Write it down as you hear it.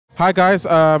Hi guys,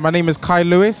 my name is Cyreez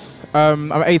Lewis.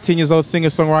 I'm 18 years old,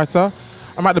 singer-songwriter.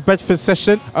 I'm at the Bedford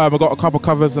session. I've got a couple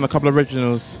covers and a couple of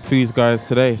originals for you guys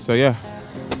today, so yeah.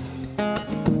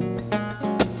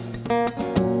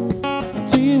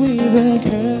 Do you even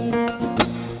care?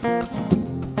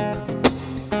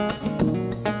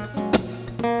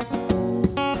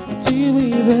 Do you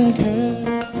even care?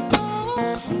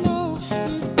 No,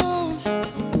 you don't.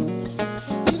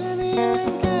 You don't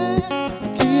even care.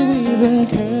 Do you even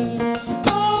care?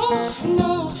 Oh,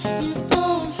 no, you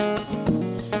don't.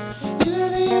 You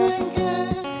don't even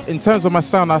care. In terms of my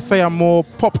sound, I say I'm more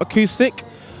pop acoustic.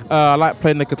 I like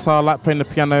playing the guitar, I like playing the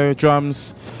piano,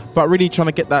 drums, but really trying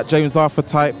to get that James Arthur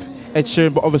type, Ed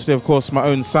Sheeran, but obviously, of course, my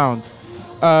own sound.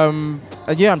 And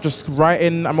yeah, I'm just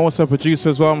writing. I'm also a producer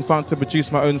as well. I'm starting to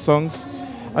produce my own songs.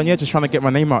 And yeah, just trying to get my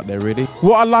name out there, really.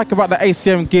 What I like about the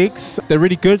ACM gigs, they're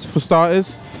really good for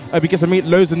starters. You get to meet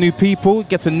loads of new people,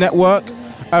 get to network,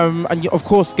 and you, of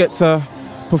course, get to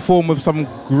perform with some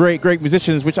great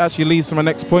musicians, which actually leads to my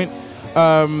next point.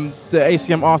 The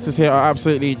ACM artists here are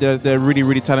absolutely, they're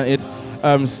really talented.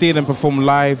 Seeing them perform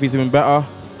live is even better.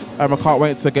 I can't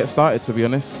wait to get started, to be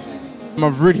honest.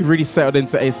 I've really settled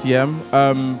into ACM.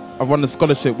 I've won the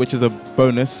scholarship, which is a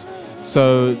bonus.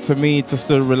 So to me, just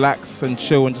to relax and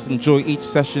chill and just enjoy each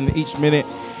session, each minute,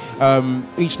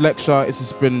 each lecture, it's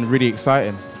just been really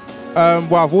exciting.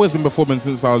 Well, I've always been performing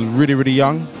since I was really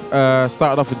young.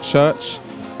 Started off in church,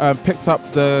 picked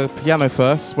up the piano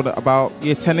first, about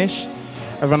year 10-ish.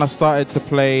 And then I started to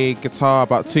play guitar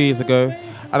about 2 years ago.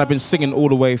 And I've been singing all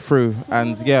the way through.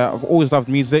 And yeah, I've always loved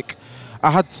music. I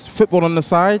had football on the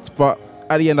side, but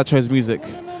at the end I chose music.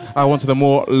 I wanted a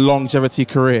more longevity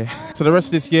career. So the rest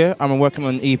of this year, I'm working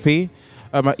on an EP.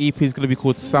 My EP is going to be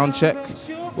called Soundcheck,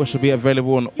 which will be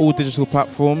available on all digital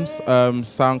platforms,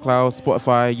 SoundCloud,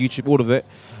 Spotify, YouTube, all of it.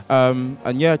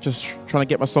 And yeah, just trying to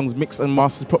get my songs mixed and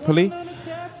mastered properly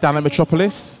down at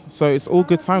Metropolis. So it's all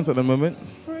good times at the moment.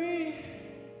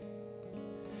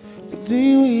 Do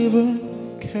you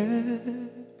even care?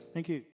 Thank you.